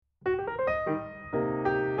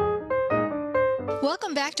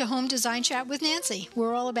Welcome back to Home Design Chat with Nancy.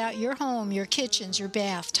 We're all about your home, your kitchens, your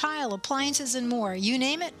bath, tile, appliances, and more. You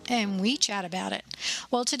name it, and we chat about it.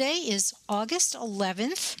 Well, today is August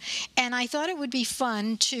 11th, and I thought it would be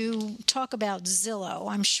fun to talk about Zillow.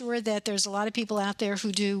 I'm sure that there's a lot of people out there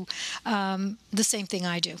who do the same thing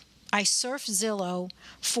I do. I surf Zillow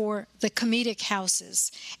for the comedic houses.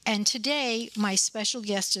 And today, my special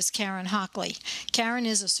guest is Karen Hockley. Karen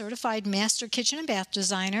is a certified master kitchen and bath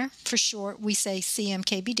designer. For short, we say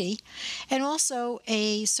CMKBD. And also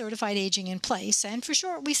a certified aging in place. And for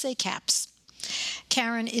short, we say CAPS.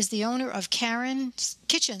 Karen is the owner of Karen's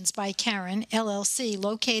Kitchens by Karen, LLC,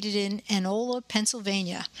 located in Enola,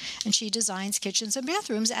 Pennsylvania. And she designs kitchens and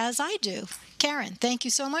bathrooms as I do. Karen, thank you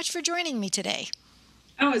so much for joining me today.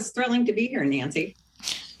 Oh, it's thrilling to be here, Nancy.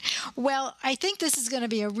 Well, I think this is going to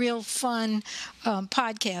be a real fun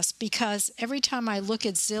podcast because every time I look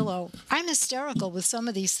at Zillow, I'm hysterical with some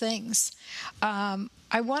of these things.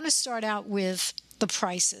 I want to start out with the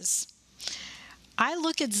prices. I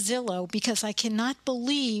look at Zillow because I cannot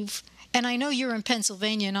believe, and I know you're in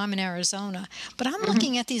Pennsylvania and I'm in Arizona, but I'm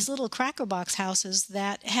looking at these little cracker box houses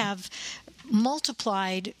that have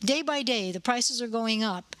multiplied day by day. The prices are going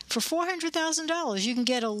up. For $400,000, you can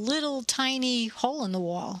get a little tiny hole in the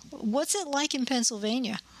wall. What's it like in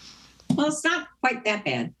Pennsylvania? Well, it's not quite that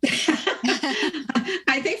bad.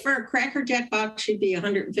 I think for a Cracker Jack box should be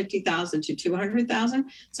 $150,000 to $200,000.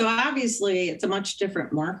 So obviously, it's a much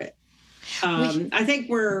different market. I think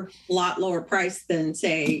we're a lot lower priced than,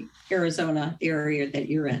 say, Arizona, the area that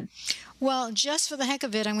you're in. Well, just for the heck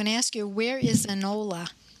of it, I'm going to ask you, where is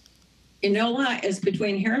Enola? Enola is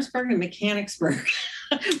between Harrisburg and Mechanicsburg,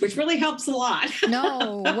 which really helps a lot.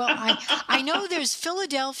 No, well, I know there's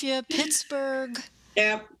Philadelphia, Pittsburgh.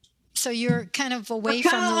 Yep. So you're kind of away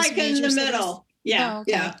We're from those like in the cities. middle. Yeah, Oh,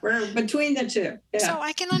 okay. yeah, we're between the two. Yeah. So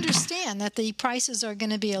I can understand that the prices are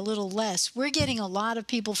going to be a little less. We're getting a lot of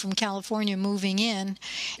people from California moving in,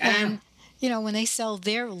 and you know, when they sell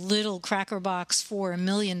their little cracker box for $1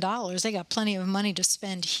 million, they got plenty of money to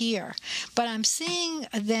spend here. But I'm seeing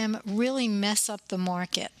them really mess up the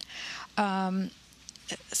market.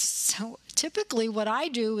 So typically what I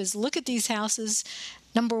do is look at these houses.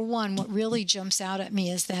 Number one, what really jumps out at me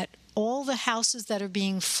is that all the houses that are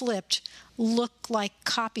being flipped look like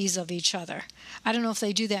copies of each other. I don't know if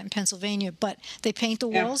they do that in Pennsylvania, but they paint the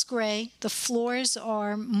walls gray. The floors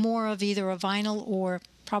are more of either a vinyl or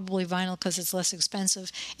probably vinyl because it's less expensive,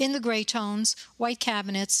 in the gray tones, white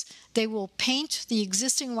cabinets. They will paint the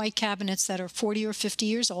existing white cabinets that are 40 or 50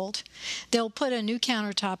 years old. They'll put a new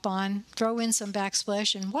countertop on, throw in some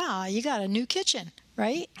backsplash, and wow, you got a new kitchen,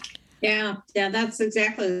 right? Yeah, that's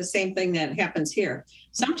exactly the same thing that happens here.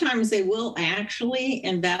 Sometimes they will actually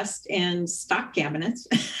invest in stock cabinets.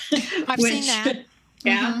 I've seen that.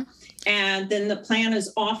 Yeah, and then the plan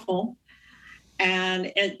is awful.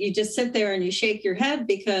 And you just sit there and you shake your head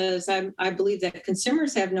because I believe that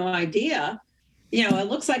consumers have no idea. You know, it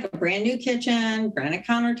looks like a brand new kitchen, granite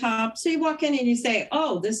countertop. So you walk in and you say,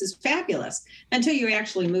 oh, this is fabulous, until you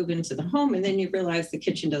actually move into the home. And then you realize the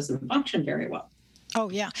kitchen doesn't function very well. Oh,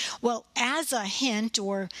 yeah. Well, as a hint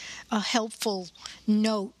or a helpful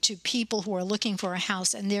note to people who are looking for a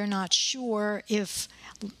house and they're not sure if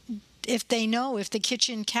they know if the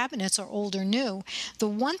kitchen cabinets are old or new, the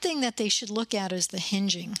one thing that they should look at is the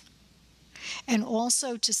hinging. And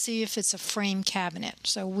also to see if it's a frame cabinet.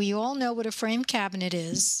 So we all know what a frame cabinet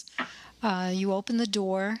is. You open the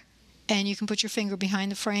door and you can put your finger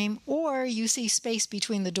behind the frame, or you see space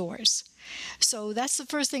between the doors. So that's the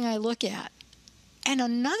first thing I look at. And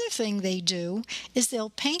another thing they do is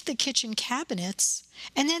they'll paint the kitchen cabinets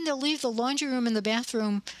and then they'll leave the laundry room and the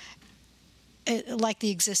bathroom like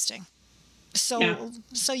the existing. So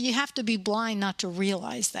you have to be blind not to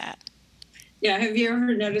realize that. Yeah, have you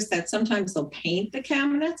ever noticed that sometimes they'll paint the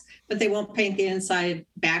cabinets, but they won't paint the inside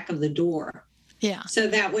back of the door? Yeah. So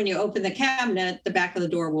that when you open the cabinet, the back of the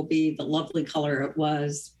door will be the lovely color it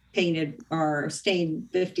was painted or stained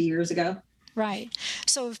 50 years ago. Right.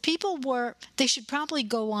 So if people they should probably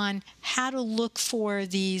go on how to look for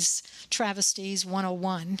these travesties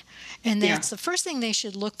 101. And that's the first thing they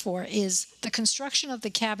should look for is the construction of the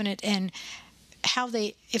cabinet and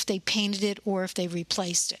if they painted it or if they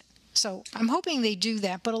replaced it. So I'm hoping they do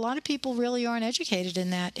that, but a lot of people really aren't educated in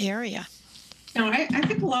that area. No, I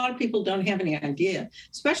think a lot of people don't have any idea,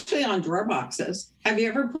 especially on drawer boxes. Have you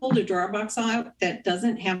ever pulled a drawer box out that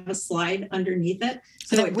doesn't have a slide underneath it?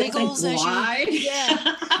 So it wiggles doesn't glide?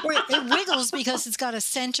 Or it wiggles because it's got a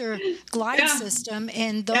center glide system,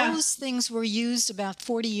 and those things were used about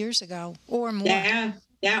 40 years ago or more.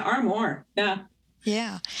 Yeah, or more. Yeah.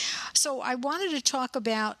 Yeah. So I wanted to talk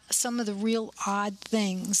about some of the real odd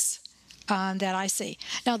things that I see.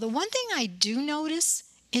 Now, the one thing I do notice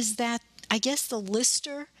is that I guess the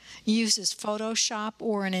lister uses Photoshop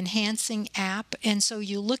or an enhancing app, and so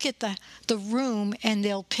you look at the room and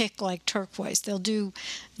they'll pick like turquoise. They'll do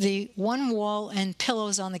the one wall and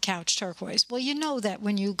pillows on the couch turquoise. Well, you know that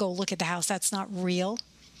when you go look at the house, that's not real.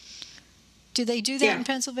 Do they do that in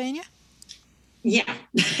Pennsylvania? Yeah.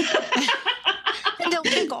 And they'll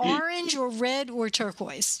pick orange or red or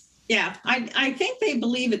turquoise. Yeah, I think they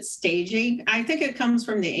believe it's staging. I think it comes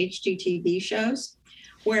from the HGTV shows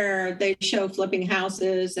where they show flipping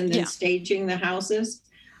houses and then staging the houses.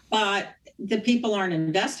 But the people aren't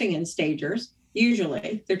investing in stagers,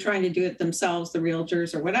 usually. They're trying to do it themselves, the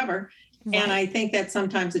realtors or whatever. Right. And I think that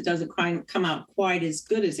sometimes it doesn't quite come out quite as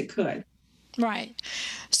good as it could. Right.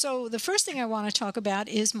 So the first thing I want to talk about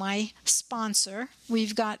is my sponsor.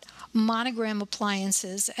 We've got Monogram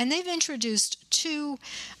Appliances, and they've introduced two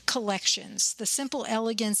collections. The simple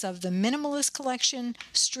elegance of the minimalist collection,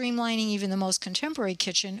 streamlining even the most contemporary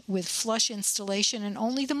kitchen with flush installation and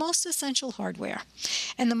only the most essential hardware.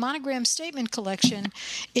 And the Monogram Statement collection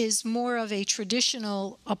is more of a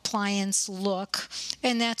traditional appliance look,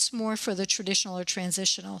 and that's more for the traditional or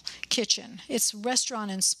transitional kitchen. It's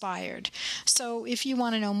restaurant inspired. So if you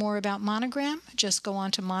want to know more about Monogram, just go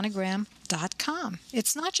on to monogram.com.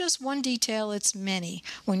 It's not just one detail, it's many.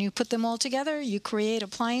 When you put them all together, you create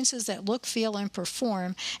appliances that look, feel, and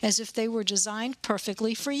perform as if they were designed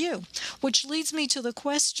perfectly for you. Which leads me to the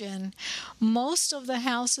question, most of the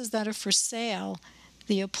houses that are for sale,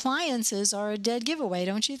 the appliances are a dead giveaway,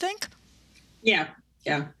 don't you think? Yeah.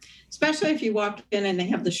 Especially if you walk in and they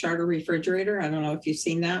have the Charter refrigerator. I don't know if you've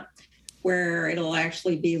seen that, where it'll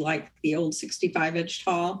actually be like the old 65-inch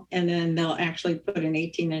tall, and then they'll actually put an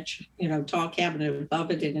 18-inch, tall cabinet above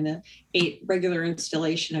it in an regular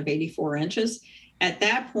installation of 84 inches. At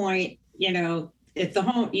that point,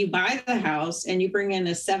 if you buy the house and you bring in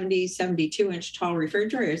a 72-inch tall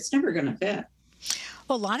refrigerator, it's never going to fit.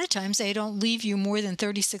 Well, a lot of times they don't leave you more than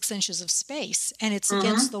 36 inches of space, and it's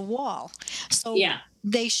against the wall. So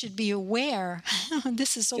they should be aware,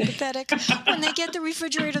 this is so pathetic, when they get the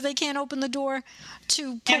refrigerator, they can't open the door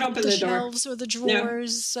to put the shelves or the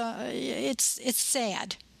drawers. No. It's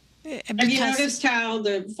sad. Have you noticed how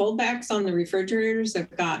the foldbacks on the refrigerators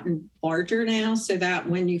have gotten larger now, so that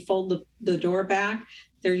when you fold the door back,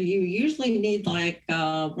 you usually need like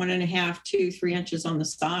 1.5 to 3 inches on the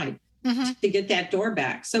side. Mm-hmm. To get that door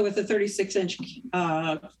back. So with a 36-inch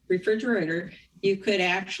refrigerator, you could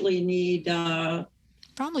actually need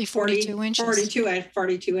probably 42 inches.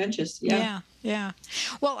 42 inches. Yeah.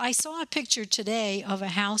 Well, I saw a picture today of a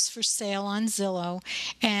house for sale on Zillow,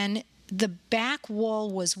 and the back wall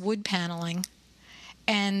was wood paneling,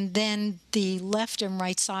 and then the left and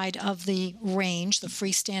right side of the range, the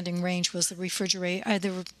freestanding range, was the refrigerator.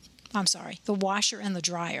 The washer and the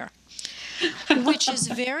dryer. Which is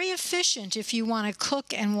very efficient if you want to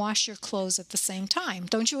cook and wash your clothes at the same time.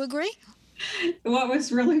 Don't you agree? What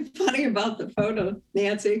was really funny about the photo,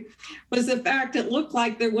 Nancy, was the fact it looked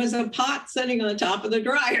like there was a pot sitting on the top of the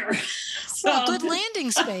dryer. Well, good landing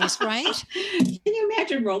space, right? Can you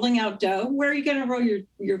imagine rolling out dough? Where are you going to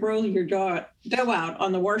roll your dough out?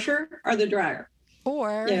 On the washer or the dryer?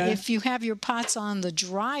 Or if you have your pots on the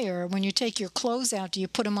dryer, when you take your clothes out, do you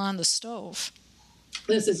put them on the stove?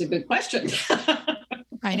 This is a good question.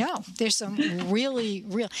 I know. There's some really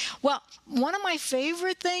real. Well, one of my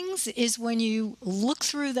favorite things is when you look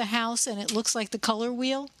through the house and it looks like the color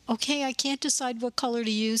wheel. Okay, I can't decide what color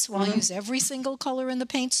to use, so I'll use every single color in the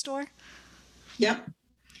paint store. Yep.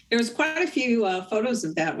 There was quite a few photos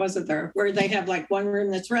of that, wasn't there? Where they have like one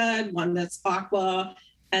room that's red, one that's aqua,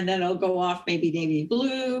 and then it'll go off maybe navy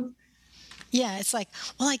blue. Yeah, it's like,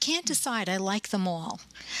 well, I can't decide. I like them all.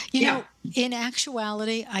 You know, in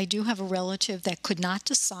actuality, I do have a relative that could not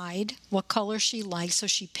decide what color she liked, so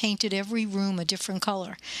she painted every room a different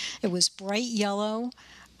color. It was bright yellow,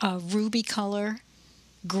 ruby color,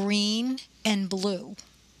 green, and blue.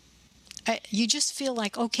 You just feel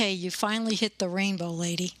like, okay, you finally hit the rainbow,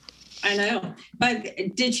 lady. I know.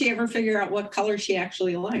 But did she ever figure out what color she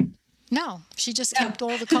actually liked? No, she just kept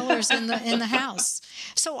all the colors in the house.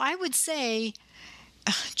 So I would say,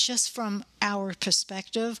 just from our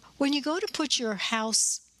perspective, when you go to put your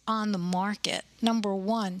house on the market, number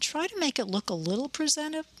one, try to make it look a little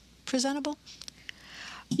presentable.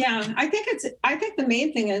 Yeah, I think the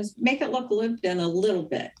main thing is make it look lived in a little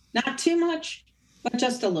bit, not too much, but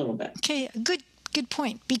just a little bit. Okay, good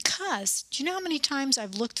point. Because do you know how many times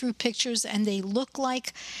I've looked through pictures and they look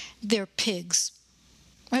like they're pigs?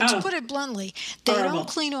 To put it bluntly, they don't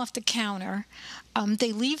clean off the counter.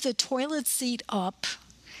 They leave the toilet seat up.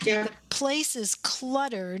 Yeah. The place is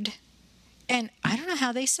cluttered. And I don't know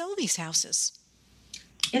how they sell these houses.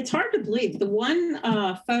 It's hard to believe. The one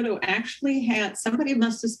photo actually had somebody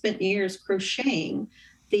must have spent years crocheting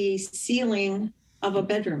the ceiling of a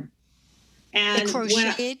bedroom. And they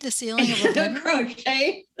crocheted the ceiling of a bedroom?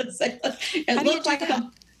 Crochet. It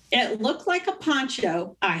looked like a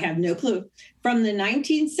poncho. I have no clue. From the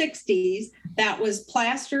 1960s that was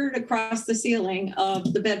plastered across the ceiling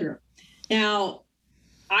of the bedroom. Now,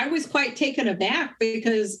 I was quite taken aback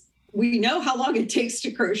because we know how long it takes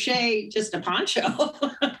to crochet just a poncho.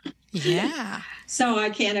 Yeah. So I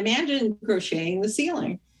can't imagine crocheting the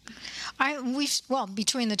ceiling.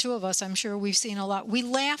 Between the two of us, I'm sure we've seen a lot. We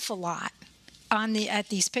laugh a lot at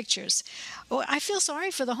these pictures. Well, I feel sorry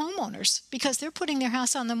for the homeowners because they're putting their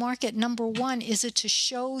house on the market. Number one, is it to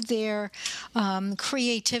show their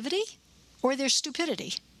creativity or their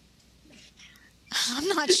stupidity? I'm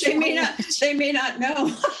not sure. They may not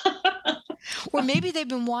know. Or maybe they've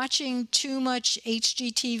been watching too much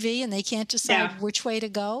HGTV and they can't decide which way to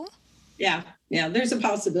go. Yeah. There's a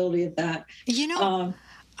possibility of that.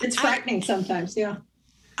 It's frightening sometimes. Yeah.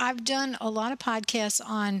 I've done a lot of podcasts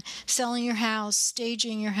on selling your house,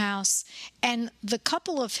 staging your house, and the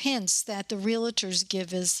couple of hints that the realtors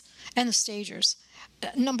give and the stagers.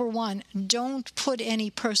 Number one, don't put any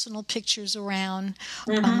personal pictures around.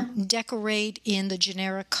 Mm-hmm. Decorate in the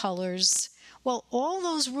generic colors. Well, all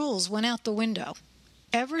those rules went out the window.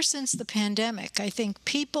 Ever since the pandemic, I think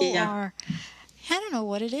people I don't know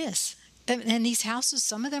what it is. And these houses,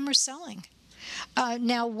 some of them are selling.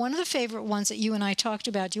 Now, one of the favorite ones that you and I talked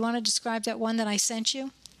about, do you want to describe that one that I sent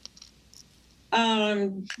you?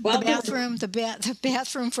 The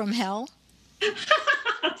bathroom from hell.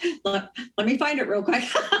 Let me find it real quick.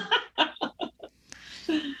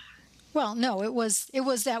 Well, no, it was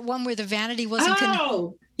that one where the vanity wasn't.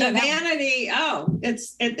 Vanity.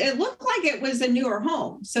 It looked like it was a newer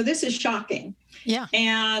home. So this is shocking. Yeah.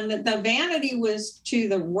 And the vanity was to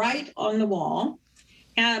the right on the wall.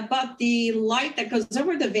 But the light that goes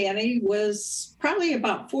over the vanity was probably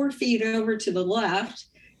about 4 feet over to the left.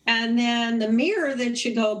 And then the mirror that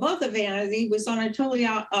should go above the vanity was on a totally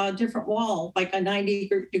different wall, like a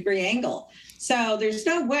 90-degree angle. So there's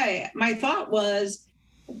no way. My thought was,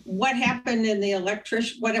 what happened in the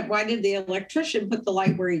electrician? Why did the electrician put the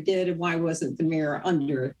light where he did, and why wasn't the mirror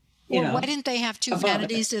under? Why didn't they have two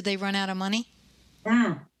vanities? Did they run out of money?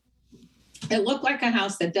 It looked like a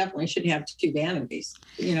house that definitely should have two vanities.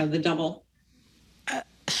 The double.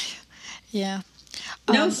 Yeah.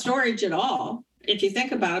 No storage at all, if you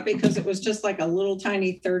think about it, because it was just like a little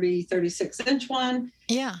tiny 36-inch one.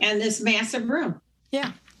 Yeah. And this massive room.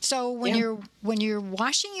 Yeah. So when you're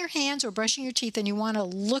washing your hands or brushing your teeth and you want to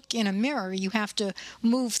look in a mirror, you have to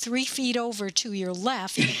move 3 feet over to your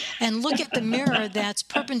left and look at the mirror that's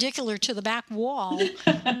perpendicular to the back wall.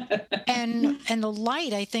 And the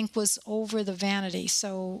light, I think, was over the vanity.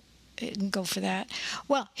 So go for that.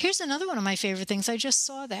 Well, here's another one of my favorite things. I just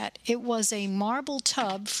saw that. It was a marble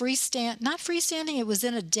tub, not freestanding. It was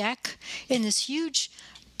in a deck in this huge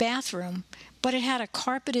bathroom, but it had a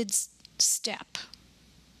carpeted step.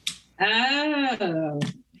 Oh,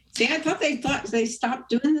 see, I thought they stopped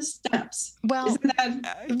doing the steps. Well, isn't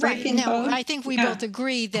that right. No, I think we both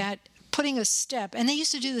agree that putting a step, and they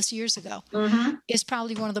used to do this years ago, is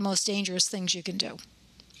probably one of the most dangerous things you can do.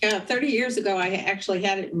 Yeah, 30 years ago, I actually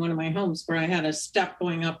had it in one of my homes where I had a step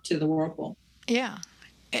going up to the whirlpool. Yeah.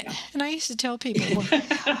 And I used to tell people,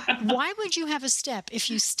 why would you have a step? If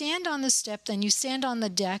you stand on the step, then you stand on the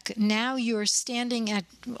deck. Now you're standing at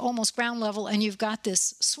almost ground level and you've got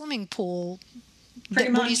this swimming pool.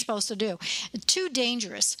 What are you supposed to do? Too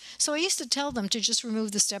dangerous. So I used to tell them to just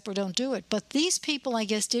remove the step or don't do it. But these people, I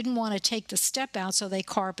guess, didn't want to take the step out, so they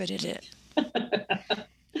carpeted it.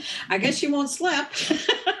 I guess you won't slip.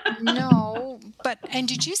 No. And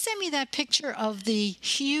did you send me that picture of the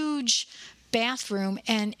huge bathroom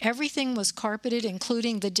and everything was carpeted,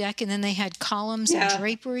 including the deck, and then they had columns and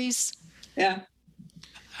draperies? Yeah.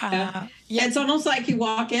 It's almost like you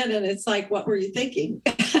walk in and it's like, what were you thinking?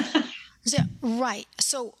 Right.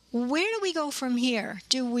 So where do we go from here?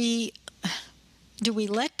 Do we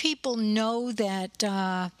let people know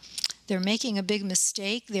that they're making a big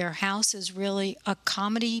mistake? Their house is really a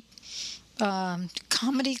comedy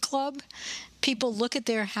club. People look at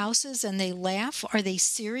their houses and they laugh. Are they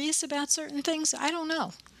serious about certain things? I don't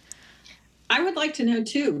know. I would like to know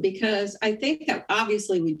too, because I think that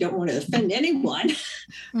obviously we don't want to offend anyone,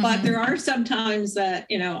 but there are some times that,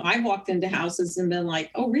 I've walked into houses and been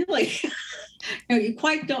like, oh, really? You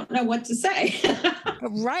quite don't know what to say.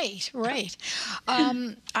 Right, right.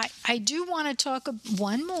 I do want to talk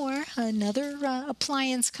another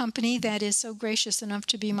appliance company that is so gracious enough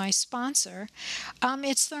to be my sponsor.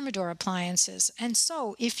 It's Thermador Appliances. And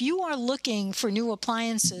so if you are looking for new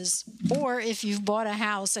appliances, or if you've bought a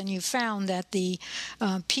house and you found that the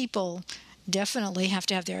people definitely have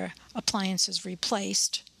to have their appliances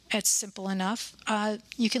replaced, it's simple enough.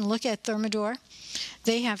 You can look at Thermador.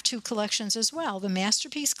 They have two collections as well, the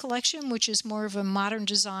Masterpiece Collection, which is more of a modern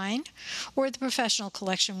design, or the Professional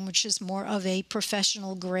Collection, which is more of a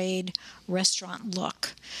professional grade restaurant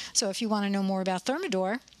look. So if you want to know more about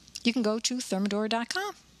Thermador, you can go to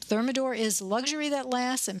thermador.com. Thermador is luxury that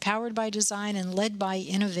lasts, empowered by design, and led by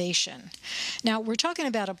innovation. Now, we're talking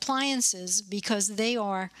about appliances because they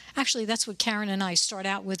are, actually, that's what Karen and I start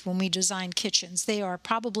out with when we design kitchens. They are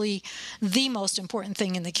probably the most important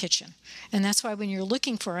thing in the kitchen. And that's why when you're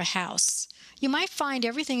looking for a house, you might find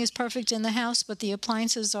everything is perfect in the house, but the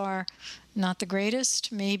appliances are not the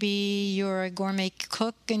greatest. Maybe you're a gourmet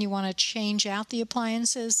cook and you want to change out the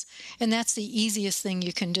appliances, and that's the easiest thing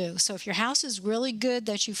you can do. So if your house is really good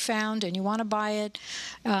that you found and you want to buy it,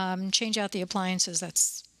 change out the appliances.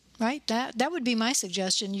 That's right. That would be my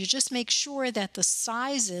suggestion. You just make sure that the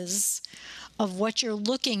sizes of what you're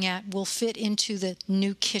looking at will fit into the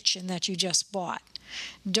new kitchen that you just bought.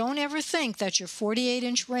 Don't ever think that your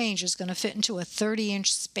 48-inch range is going to fit into a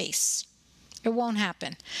 30-inch space. It won't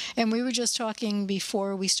happen. And we were just talking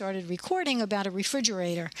before we started recording about a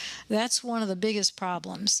refrigerator. That's one of the biggest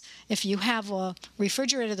problems. If you have a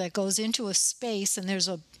refrigerator that goes into a space and there's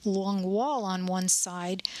a long wall on one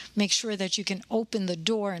side, make sure that you can open the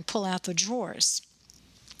door and pull out the drawers.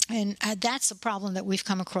 And that's a problem that we've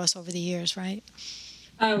come across over the years, right?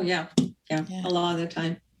 Oh, yeah. Yeah, a lot of the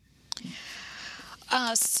time.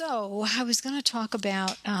 So I was going to talk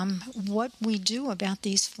about what we do about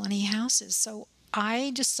these funny houses. So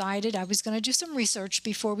I decided I was going to do some research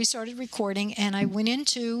before we started recording, and I went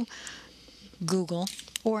into Google,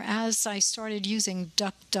 or as I started using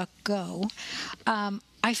DuckDuckGo,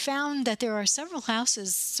 I found that there are several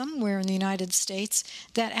houses somewhere in the United States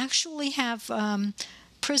that actually have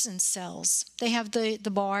prison cells. They have the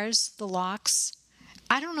bars, the locks.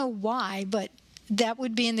 I don't know why, but that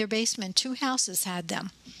would be in their basement. 2 houses had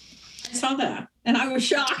them. I saw that, and I was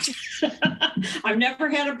shocked. I've never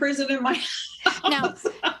had a prison in my house. Now,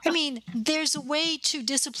 I mean, there's a way to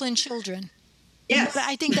discipline children. Yes. But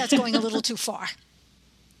I think that's going a little too far.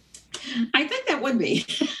 I think that would be.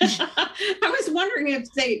 I was wondering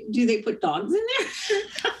if they put dogs in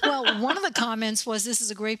there? Well, one of the comments was, this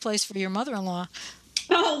is a great place for your mother-in-law.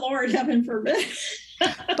 Oh, Lord, heaven forbid.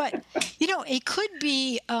 But, it could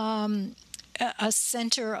be a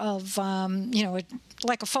center of,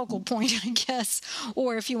 like a focal point, I guess.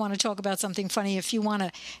 Or if you want to talk about something funny, if you want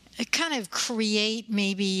to kind of create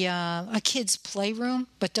maybe a kid's playroom,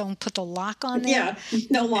 but don't put the lock on there. Yeah,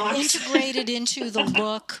 no locks. Integrate it into the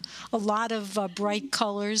look, a lot of bright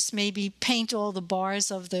colors, maybe paint all the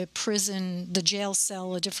bars of the prison, the jail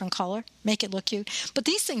cell a different color, make it look cute. But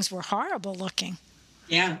these things were horrible looking.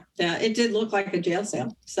 Yeah, it did look like a jail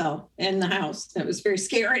cell in the house. It was very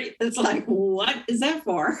scary. It's like, what is that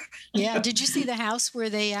for? Yeah. Did you see the house where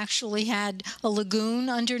they actually had a lagoon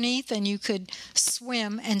underneath and you could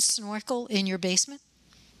swim and snorkel in your basement?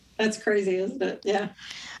 That's crazy, isn't it? Yeah.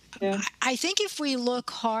 I think if we look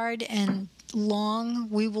hard and long,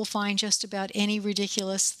 we will find just about any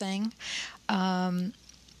ridiculous thing.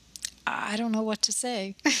 I don't know what to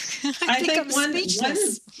say. I think I'm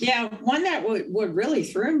speechless. One that would really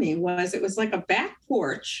threw me was, it was like a back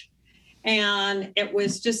porch, and it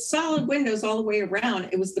was just solid windows all the way around.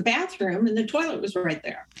 It was the bathroom, and the toilet was right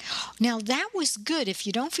there. Now, that was good. If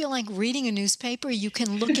you don't feel like reading a newspaper, you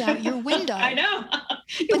can look out your window. I know.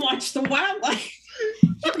 You can watch the wildlife.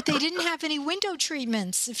 Yeah, but they didn't have any window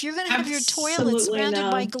treatments. If you're going to have your toilet surrounded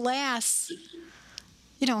by glass,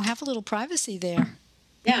 have a little privacy there.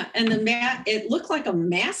 Yeah, and it looked like a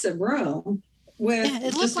massive room with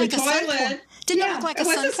it looked just like a toilet. Didn't it look like a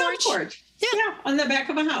sun porch? Yeah, on the back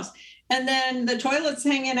of a house. And then the toilet's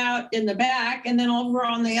hanging out in the back, and then over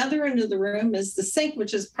on the other end of the room is the sink,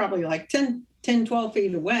 which is probably like 10, 12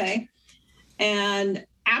 feet away, and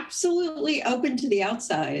absolutely open to the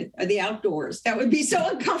outside, or the outdoors. That would be so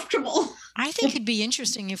uncomfortable. I think it'd be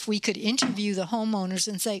interesting if we could interview the homeowners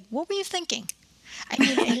and say, what were you thinking? I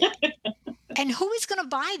mean, and who is going to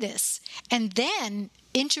buy this? And then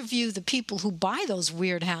interview the people who buy those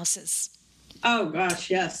weird houses. Oh, gosh,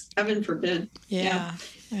 yes. Heaven forbid. Yeah.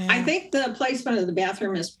 I think the placement of the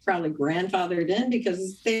bathroom is probably grandfathered in because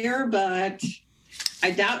it's there, but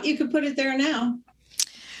I doubt you could put it there now.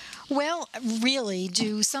 Well, really,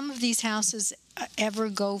 do some of these houses ever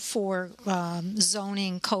go for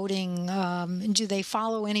zoning, coding? Do they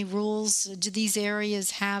follow any rules? Do these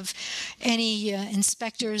areas have any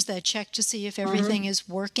inspectors that check to see if everything is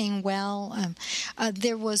working well?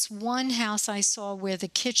 There was one house I saw where the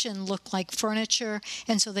kitchen looked like furniture,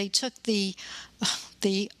 and so they took the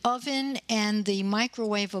oven and the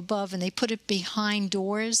microwave above and they put it behind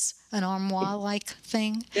doors, an armoire-like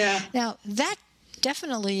thing. Yeah. Now, that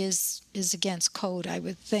definitely is against code, I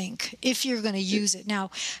would think, if you're going to use it.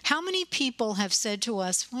 Now, how many people have said to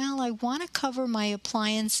us, well, I want to cover my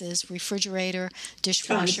appliances, refrigerator,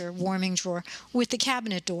 dishwasher, warming drawer, with the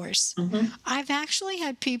cabinet doors? I've actually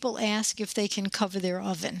had people ask if they can cover their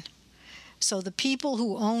oven. So the people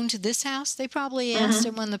who owned this house, they probably asked,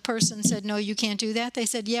 and when the person said, no, you can't do that, they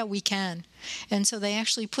said, yeah, we can. And so they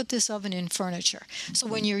actually put this oven in furniture. So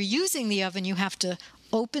when you're using the oven, you have to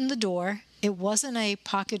open the door. It wasn't a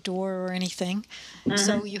pocket door or anything.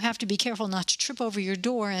 So you have to be careful not to trip over your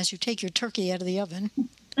door as you take your turkey out of the oven.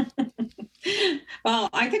 Well,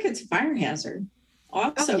 I think it's a fire hazard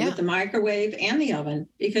also with the microwave and the oven,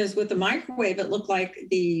 because with the microwave, it looked like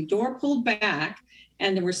the door pulled back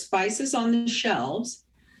and there were spices on the shelves,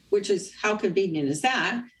 which is how convenient is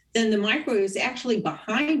that? Then the microwave is actually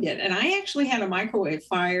behind it. And I actually had a microwave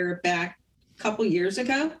fire back a couple years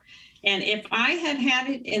ago. And if I had had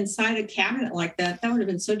it inside a cabinet like that, that would have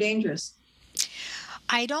been so dangerous.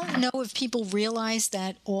 I don't know if people realize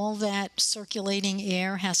that all that circulating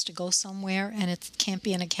air has to go somewhere and it can't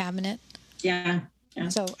be in a cabinet. Yeah.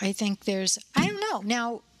 So I think I don't know.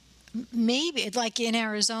 Now, maybe, like in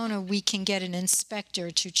Arizona, we can get an inspector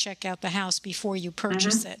to check out the house before you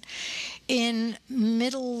purchase it. In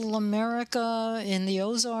Middle America, in the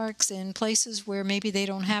Ozarks, in places where maybe they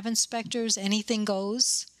don't have inspectors, anything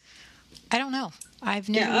goes. I don't know. I've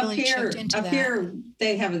never really checked into that. Up here,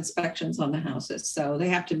 they have inspections on the houses, so they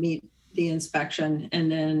have to meet the inspection, and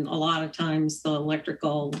then a lot of times the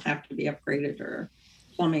electrical have to be upgraded or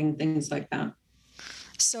plumbing, things like that.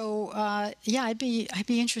 So, I'd be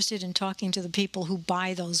interested in talking to the people who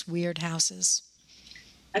buy those weird houses.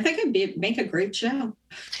 I think it'd make a great show.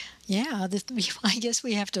 Yeah, I guess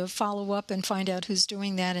we have to follow up and find out who's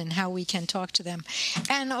doing that and how we can talk to them.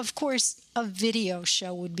 And, of course, a video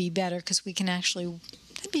show would be better because we can actually,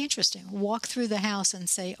 that'd be interesting, walk through the house and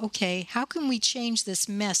say, okay, how can we change this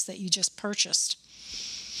mess that you just purchased?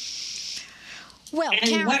 Well, and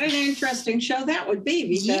Karen, what an interesting show that would be,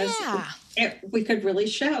 because we could really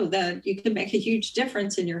show that you can make a huge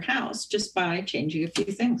difference in your house just by changing a few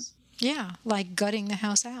things. Yeah, like gutting the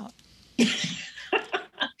house out.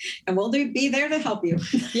 And we'll be there to help you.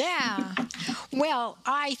 Yeah. Well,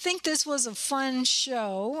 I think this was a fun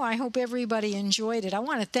show. I hope everybody enjoyed it. I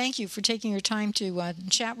want to thank you for taking your time to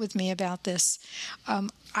chat with me about this.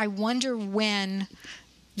 I wonder when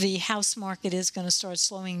the house market is going to start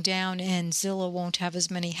slowing down and Zillow won't have as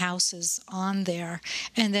many houses on there.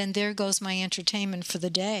 And then there goes my entertainment for the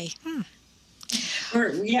day.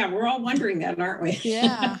 We're all wondering that, aren't we?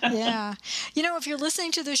 Yeah. You know, if you're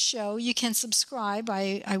listening to this show, you can subscribe.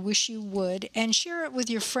 I wish you would. And share it with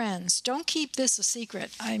your friends. Don't keep this a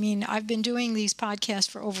secret. I mean, I've been doing these podcasts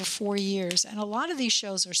for over 4 years, and a lot of these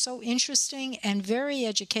shows are so interesting and very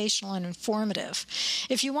educational and informative.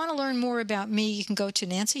 If you want to learn more about me, you can go to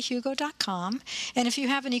nancyhugo.com. And if you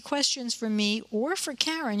have any questions for me or for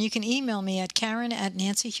Karen, you can email me at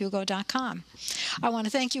karen@nancyhugo.com. I want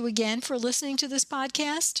to thank you again for listening to this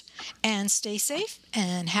podcast, and stay safe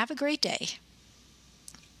and have a great day.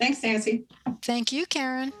 Thanks, Nancy. Thank you,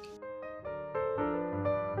 Karen.